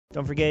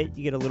Don't forget,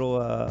 you get a little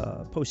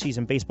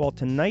postseason baseball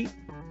tonight.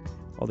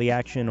 All the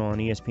action on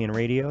ESPN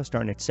Radio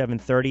starting at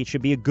 7:30. It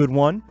should be a good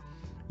one.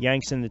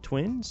 Yanks and the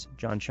Twins.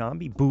 Jon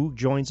Sciambi, Boog,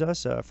 joins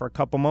us for a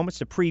couple moments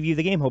to preview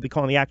the game. He'll be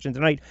calling the action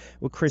tonight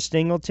with Chris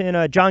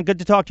Singleton. John, good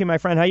to talk to you, my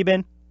friend. How you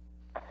been?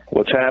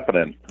 What's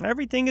happening?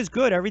 Everything is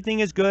good. Everything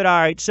is good. All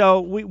right.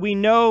 So we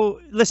know.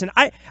 Listen,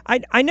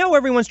 I know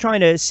everyone's trying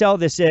to sell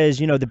this as,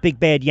 the big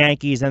bad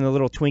Yankees and the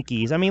little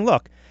Twinkies. I mean,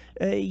 look,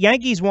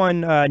 Yankees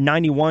won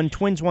 91,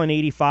 Twins won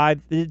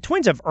 85. The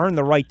Twins have earned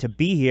the right to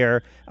be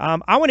here.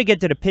 I want to get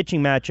to the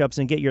pitching matchups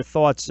and get your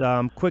thoughts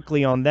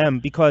quickly on them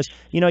because,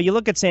 you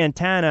look at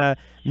Santana,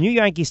 New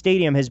Yankee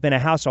Stadium has been a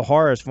house of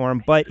horrors for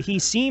him, but he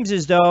seems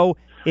as though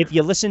if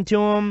you listen to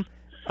him,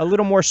 a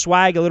little more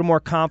swag, a little more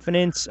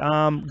confidence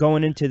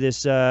going into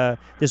this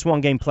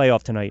one-game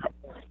playoff tonight.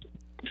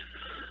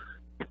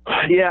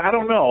 Yeah, I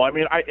don't know. I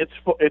mean,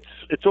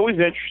 it's always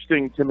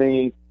interesting to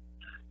me,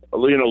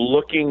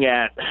 looking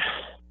at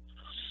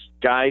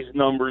guys'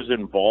 numbers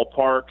in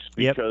ballparks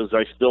because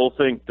I still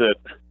think that,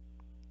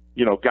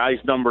 guys'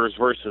 numbers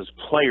versus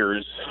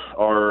players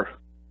are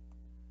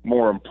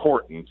more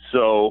important.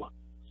 So,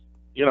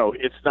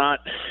 it's not.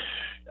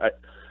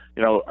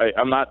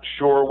 I'm not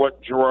sure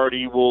what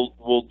Girardi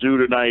will do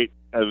tonight.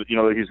 As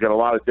he's got a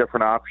lot of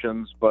different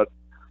options, but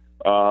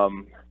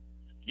my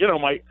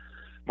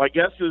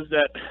guess is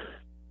that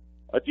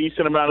a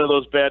decent amount of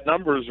those bad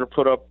numbers are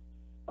put up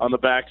on the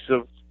backs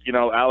of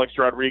Alex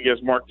Rodriguez,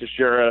 Mark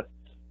Teixeira,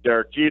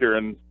 Derek Jeter,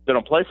 and they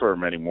don't play for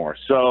him anymore.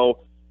 So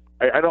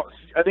I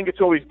think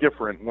it's always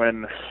different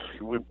when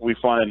we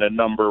find a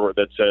number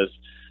that says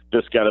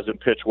this guy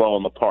doesn't pitch well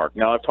in the park.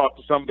 Now I've talked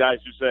to some guys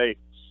who say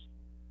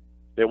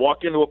they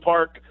walk into a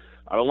park,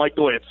 I don't like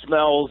the way it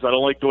smells, I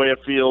don't like the way it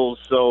feels,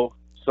 so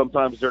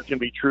sometimes there can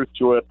be truth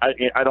to it.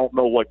 I don't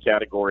know what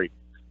category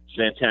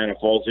Santana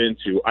falls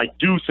into. I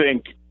do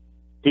think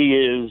he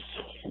is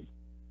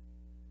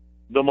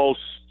the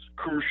most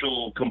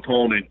crucial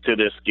component to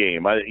this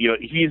game.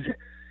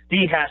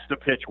 He has to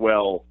pitch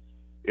well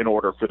in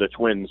order for the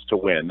Twins to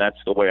win. That's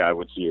the way I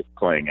would see it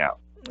playing out.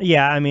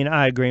 Yeah, I mean,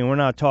 I agree. We're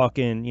not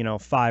talking,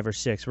 5 or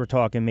 6. We're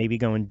talking maybe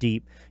going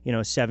deep,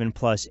 7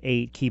 plus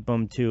 8. Keep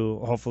them to,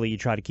 hopefully you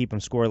try to keep them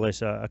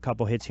scoreless, a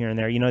couple hits here and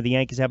there. The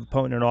Yankees have a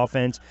potent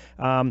offense.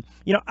 I'm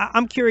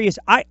curious.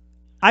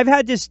 I've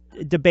had this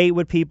debate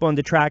with people and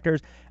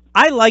detractors.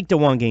 I like the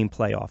one-game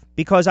playoff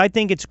because I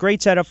think it's a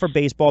great setup for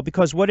baseball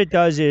because what it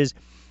does is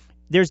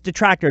there's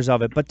detractors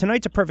of it, but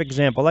tonight's a perfect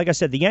example. Like I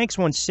said, the Yanks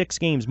won 6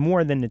 games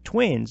more than the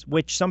Twins,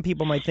 which some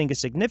people might think is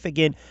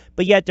significant,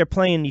 but yet they're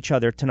playing each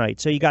other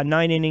tonight. So you got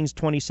 9 innings,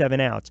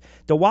 27 outs.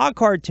 The wild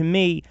card, to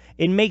me,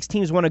 it makes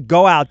teams want to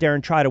go out there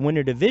and try to win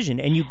a division,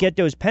 and you get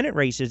those pennant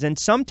races. And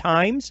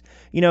sometimes,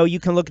 you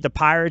can look at the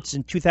Pirates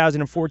in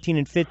 2014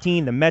 and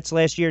 15, the Mets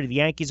last year, the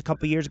Yankees a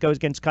couple years ago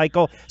against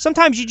Keuchel.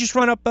 Sometimes you just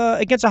run up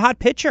against a hot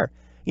pitcher.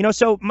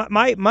 So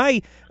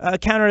my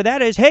counter to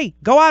that is, hey,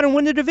 go out and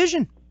win the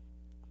division.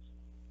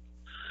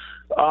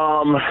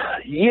 What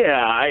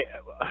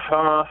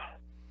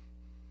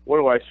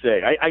do I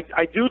say?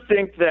 I do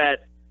think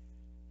that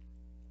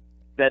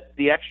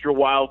the extra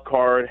wild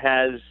card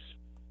has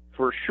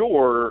for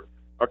sure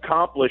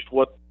accomplished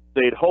what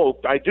they'd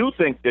hoped. I do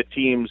think that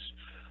teams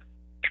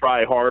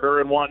try harder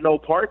and want no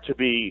part to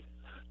be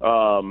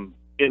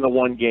in the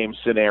one-game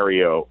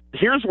scenario.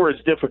 Here's where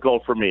it's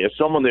difficult for me. As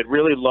someone that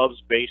really loves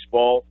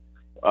baseball,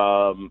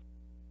 a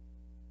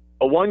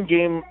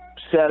one-game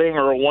setting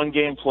or a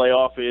one-game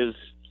playoff is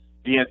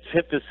the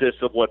antithesis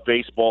of what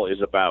baseball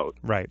is about.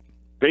 Right.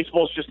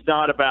 Baseball's just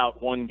not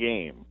about one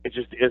game. It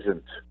just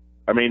isn't.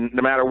 I mean,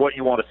 no matter what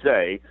you want to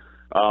say.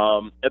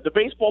 The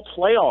baseball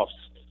playoffs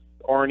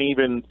aren't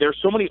even – there's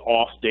so many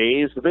off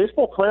days. The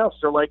baseball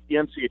playoffs are like the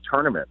NCAA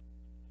tournament.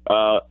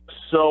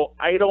 So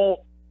I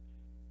don't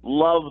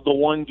love the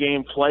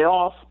one-game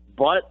playoff,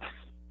 but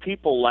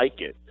people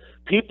like it.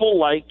 People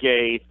like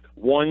a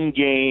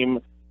one-game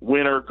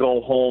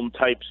winner-go-home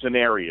type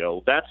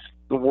scenario. That's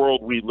the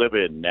world we live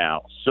in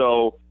now.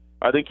 So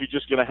I think you're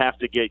just going to have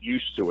to get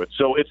used to it.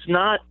 So it's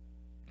not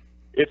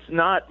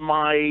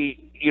my,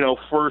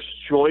 first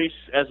choice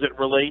as it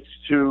relates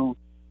to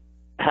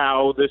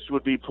how this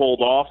would be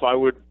pulled off. I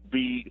would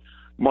be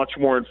much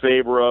more in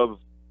favor of,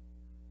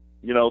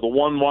 the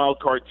one wild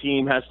card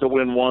team has to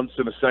win once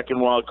and the second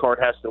wild card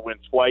has to win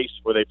twice,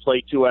 where they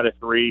play 2 out of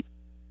 3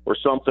 or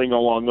something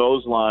along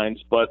those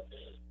lines. But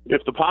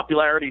if the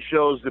popularity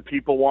shows that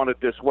people want it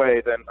this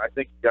way, then I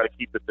think you got to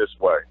keep it this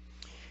way.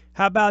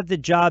 How about the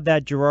job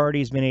that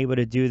Girardi's been able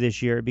to do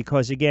this year?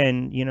 Because,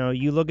 again,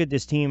 you look at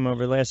this team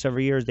over the last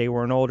several years, they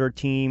were an older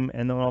team,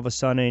 and then all of a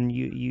sudden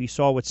you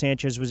saw what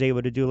Sanchez was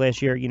able to do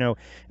last year.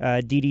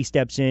 Didi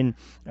steps in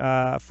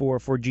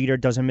for Jeter,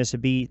 doesn't miss a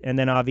beat. And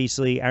then,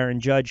 obviously, Aaron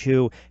Judge,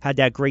 who had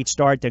that great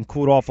start, then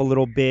cooled off a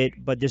little bit.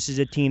 But this is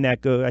a team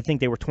that I think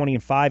they were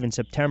 20-5 in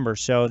September,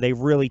 so they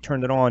really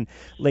turned it on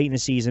late in the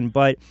season.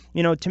 But,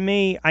 to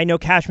me, I know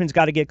Cashman's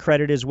got to get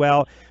credit as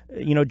well.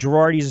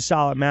 Girardi's a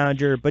solid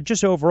manager, but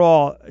just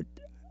overall,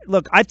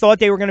 look, I thought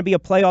they were going to be a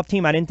playoff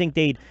team. I didn't think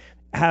they'd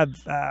have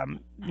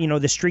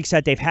the streaks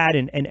that they've had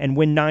and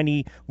win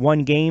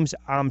 91 games.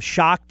 I'm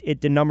shocked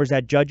at the numbers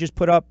that judges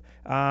put up.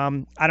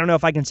 I don't know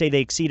if I can say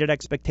they exceeded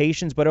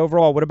expectations, but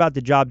overall, what about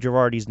the job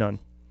Girardi's done?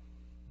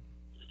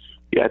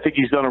 Yeah, I think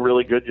he's done a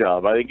really good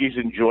job. I think he's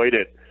enjoyed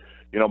it.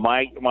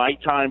 My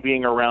time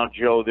being around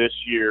Joe this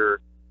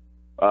year,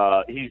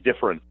 he's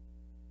different.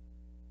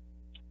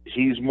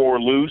 He's more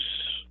loose.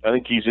 I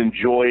think he's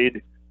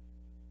enjoyed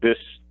this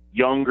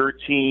younger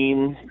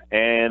team,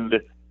 and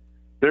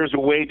there's a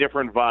way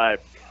different vibe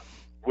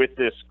with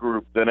this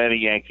group than any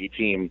Yankee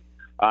team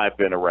I've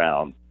been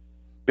around.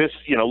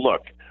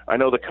 Look, I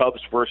know the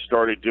Cubs first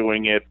started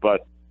doing it,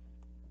 but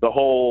the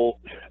whole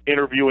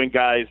interviewing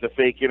guys, the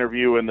fake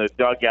interview in the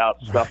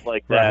dugout, stuff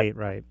like that,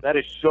 right. that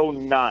is so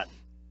not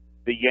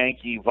the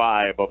Yankee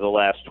vibe of the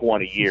last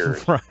 20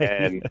 years. Right.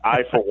 And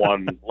I, for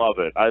one, love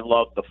it. I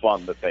love the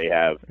fun that they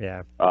have.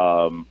 Yeah.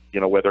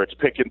 Whether it's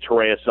picking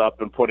Torres up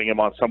and putting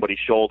him on somebody's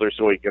shoulder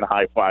so he can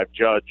high-five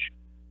Judge,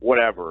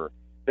 whatever.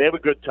 They have a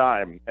good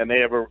time, and they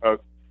have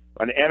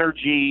an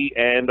energy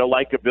and a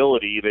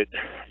likability that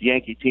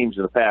Yankee teams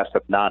in the past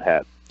have not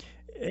had.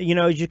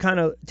 As you kind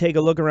of take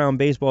a look around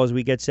baseball as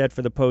we get set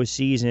for the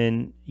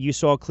postseason, you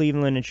saw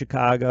Cleveland and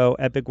Chicago,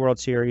 epic World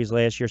Series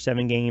last year,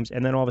 7 games,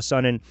 and then all of a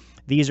sudden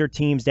these are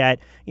teams that,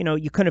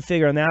 you couldn't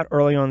figure them out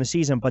early on in the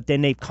season, but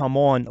then they've come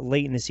on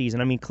late in the season.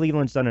 I mean,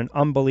 Cleveland's done an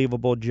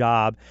unbelievable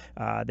job.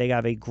 They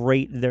have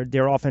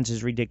their offense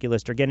is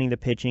ridiculous. They're getting the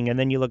pitching, and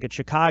then you look at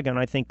Chicago, and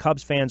I think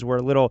Cubs fans were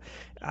a little,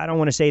 I don't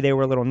want to say they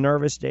were a little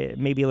nervous,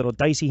 maybe a little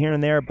dicey here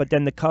and there, but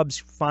then the Cubs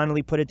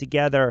finally put it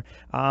together,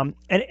 and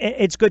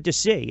it's good to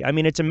see. I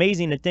mean, it's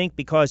amazing to think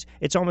because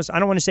it's almost, I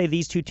don't want to say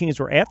these two teams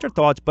were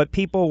afterthoughts, but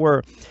people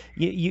were,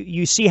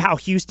 you see how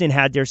Houston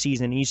had their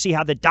season, and you see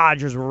how the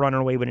Dodgers were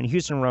running away with it, and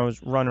Houston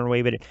was running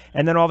away with it,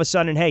 and then all of a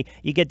sudden, hey,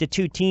 you get the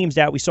two teams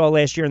that we saw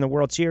last year in the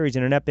World Series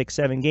in an epic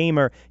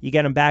 7-gamer, you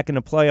get them back in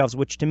the playoffs,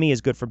 which to me is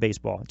good for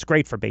baseball. It's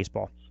great for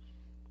baseball.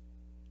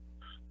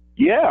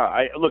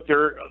 Yeah, look,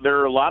 there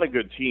are a lot of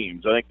good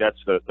teams. I think that's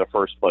the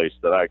first place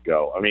that I'd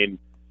go. I mean,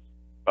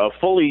 a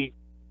fully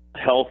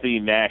healthy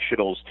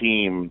Nationals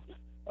team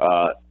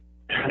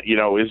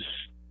is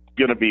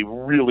going to be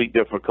really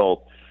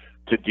difficult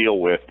to deal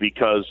with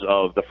because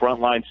of the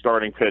frontline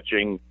starting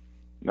pitching.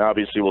 Now,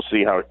 obviously, we'll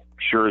see how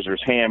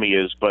Scherzer's hammy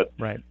is, but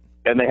right.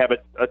 And they have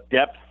a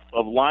depth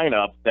of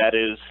lineup that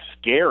is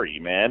scary,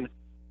 man.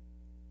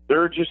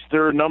 There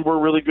are a number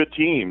of really good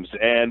teams,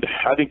 and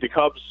I think the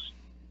Cubs,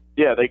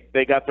 yeah,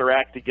 they got their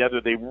act together.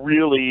 They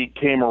really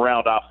came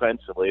around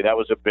offensively. That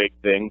was a big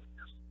thing.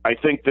 I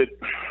think that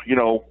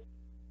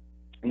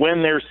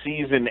when their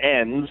season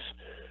ends,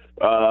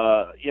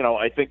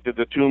 I think that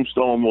the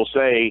tombstone will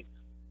say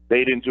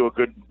they didn't do a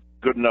good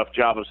enough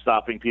job of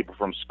stopping people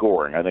from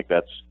scoring. I think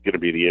that's going to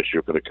be the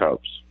issue for the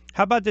Cubs.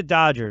 How about the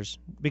Dodgers?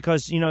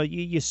 Because,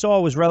 you saw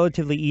it was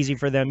relatively easy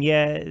for them.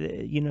 Yeah,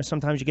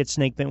 sometimes you get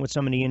snake bitten with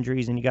so many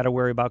injuries and you got to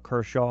worry about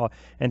Kershaw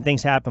and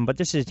things happen. But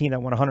this is a team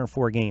that won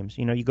 104 games.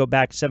 You go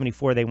back to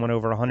 74, they won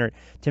over 100.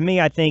 To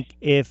me, I think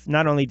if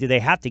not only do they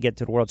have to get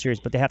to the World Series,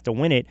 but they have to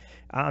win it,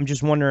 I'm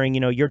just wondering,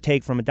 your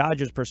take from a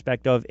Dodgers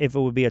perspective, if it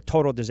would be a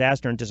total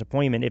disaster and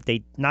disappointment if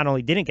they not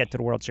only didn't get to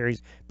the World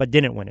Series, but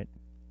didn't win it.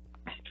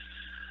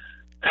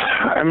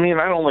 I mean,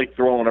 I don't like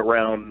throwing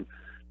around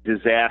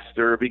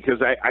disaster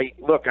because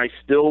I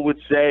still would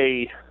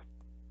say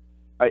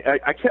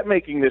I kept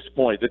making this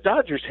point. The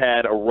Dodgers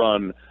had a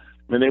run.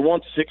 I mean, they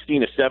won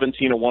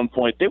 16-17 at one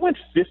point. They went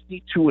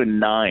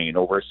 52-9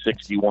 over a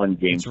 61 game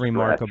stretch. It's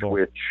remarkable.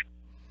 Which,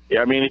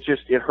 I mean,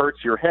 it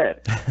hurts your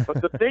head.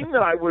 But the thing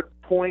that I was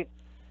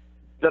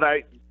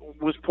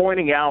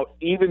pointing out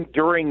even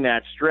during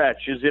that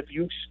stretch is if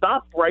you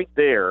stopped right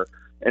there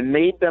and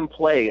made them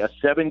play a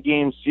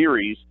 7-game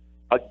series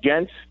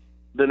against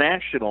the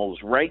Nationals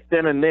right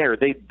then and there,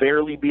 they'd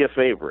barely be a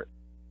favorite.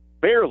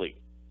 Barely.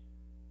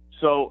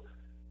 So,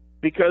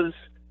 because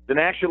the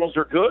Nationals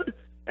are good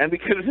and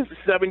because it's a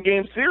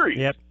 7-game series.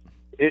 Yep.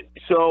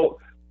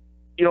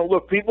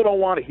 Look, people don't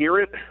want to hear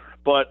it,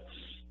 but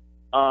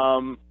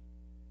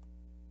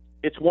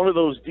it's one of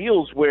those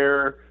deals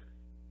where,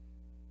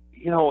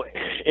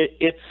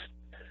 it's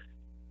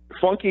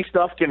funky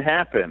stuff can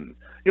happen.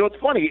 It's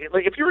funny.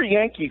 Like if you're a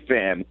Yankee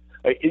fan,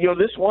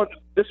 this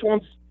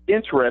one's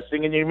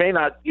interesting, and you may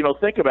not,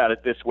 think about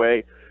it this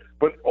way,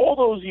 but all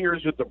those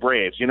years with the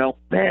Braves,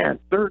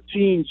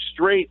 13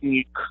 straight, and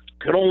you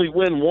could only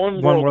win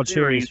one World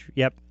Series.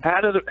 Yep. How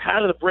do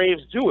the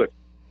Braves do it?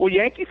 Well,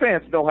 Yankee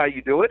fans know how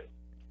you do it,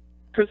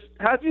 because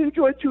how did you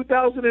enjoy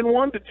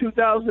 2001 to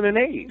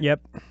 2008?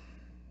 Yep.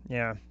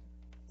 Yeah.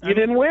 You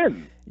didn't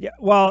win. Yeah,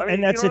 well,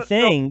 and that's the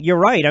thing. You're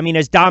right. I mean,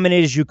 as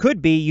dominant as you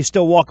could be, you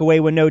still walk away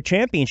with no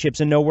championships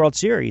and no World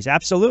Series.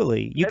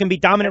 Absolutely. You can be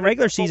dominant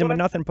regular season, but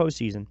nothing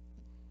postseason.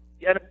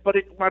 Yeah, but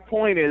my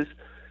point is,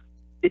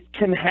 it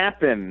can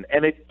happen,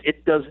 and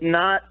it does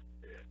not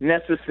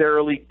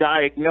necessarily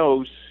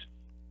diagnose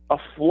a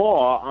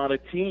flaw on a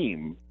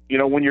team.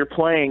 When you're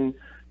playing,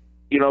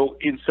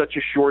 in such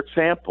a short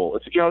sample.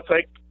 It's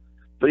like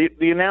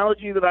the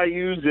analogy that I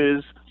use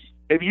is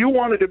if you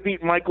wanted to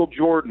beat Michael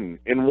Jordan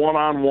in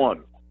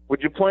one-on-one,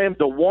 would you play him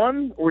to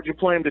 1 or would you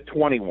play him to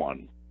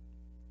 21?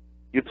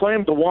 You play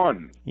him to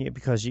 1. Yeah,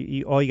 because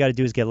all you got to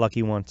do is get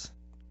lucky once.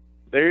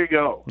 There you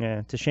go.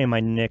 Yeah, it's a shame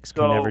my Knicks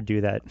can never do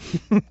that.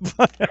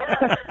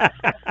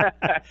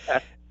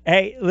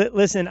 Hey,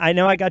 listen, I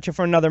know I got you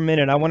for another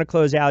minute. I want to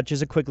close out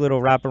just a quick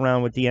little wrap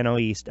around with the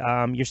NL East.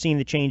 You're seeing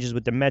the changes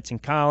with the Mets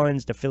and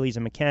Collins, the Phillies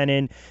and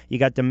McKinnon. You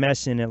got the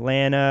mess in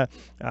Atlanta.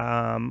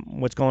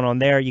 What's going on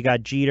there? You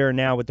got Jeter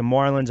now with the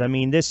Marlins. I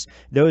mean,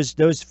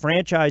 those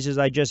franchises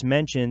I just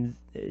mentioned,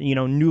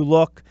 new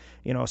look,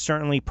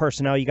 certainly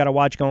personnel you got to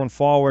watch going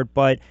forward.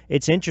 But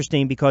it's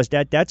interesting because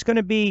that's going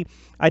to be,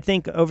 I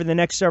think, over the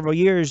next several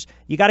years,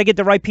 you got to get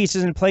the right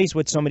pieces in place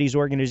with some of these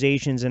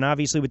organizations. And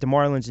obviously with the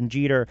Marlins and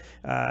Jeter,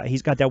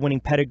 he's got that winning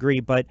pedigree.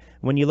 But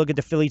when you look at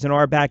the Phillies in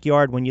our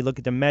backyard, when you look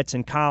at the Mets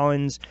and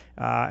Collins,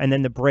 and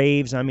then the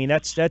Braves, I mean,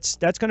 that's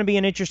going to be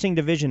an interesting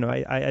division,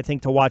 I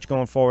think, to watch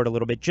going forward a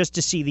little bit, just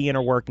to see the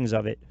inner workings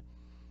of it.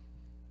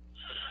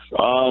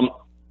 So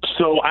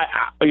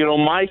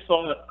my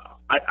thought,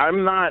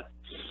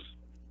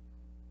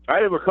 I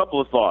have a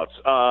couple of thoughts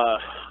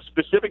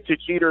specific to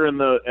Jeter and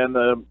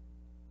the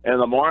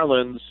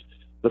Marlins.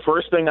 The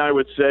first thing I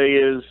would say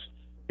is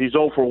he's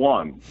 0 for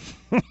 1.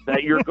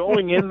 That you're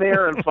going in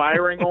there and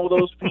firing all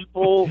those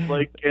people,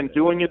 and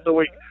doing it the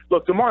way.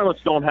 Look, the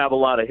Marlins don't have a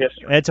lot of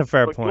history. That's a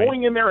fair point.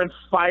 Going in there and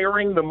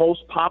firing the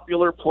most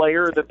popular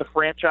player that the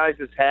franchise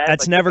has had.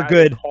 That's never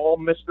good. Call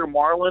Mr.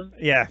 Marlin.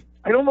 Yeah.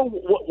 I don't know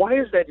why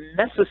is that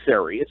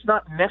necessary. It's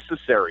not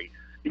necessary.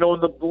 In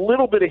the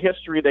little bit of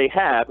history they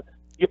have,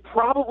 you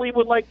probably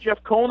would like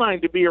Jeff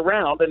Conine to be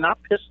around and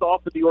not pissed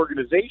off at the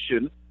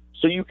organization,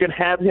 so you can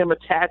have him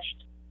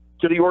attached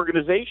to the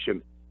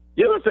organization.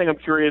 The other thing I'm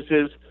curious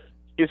is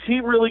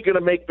he really going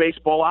to make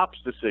baseball ops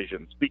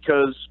decisions?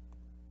 Because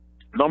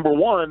number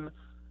one,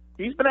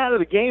 he's been out of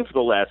the game for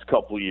the last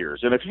couple of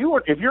years, and if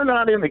you're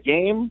not in the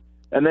game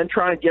and then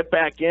trying to get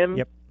back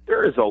in,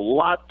 there is a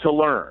lot to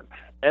learn.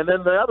 And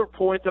then the other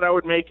point that I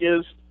would make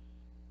is,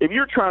 if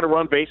you're trying to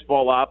run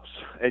baseball ops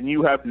and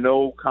you have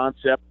no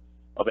concept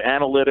of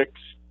analytics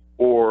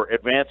or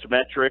advanced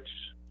metrics,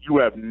 you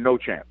have no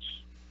chance.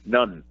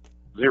 None.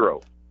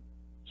 Zero.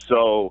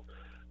 So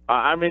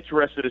I'm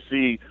interested to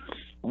see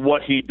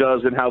what he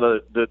does and how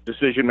the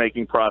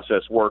decision-making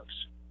process works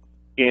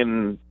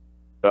in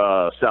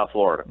South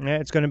Florida. Yeah,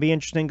 it's going to be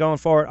interesting going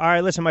forward. All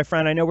right, listen, my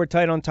friend, I know we're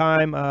tight on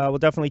time. We'll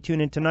definitely tune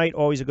in tonight.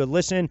 Always a good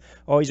listen.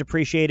 Always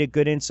appreciate it.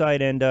 Good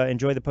insight, and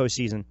enjoy the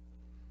postseason.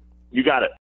 You got it.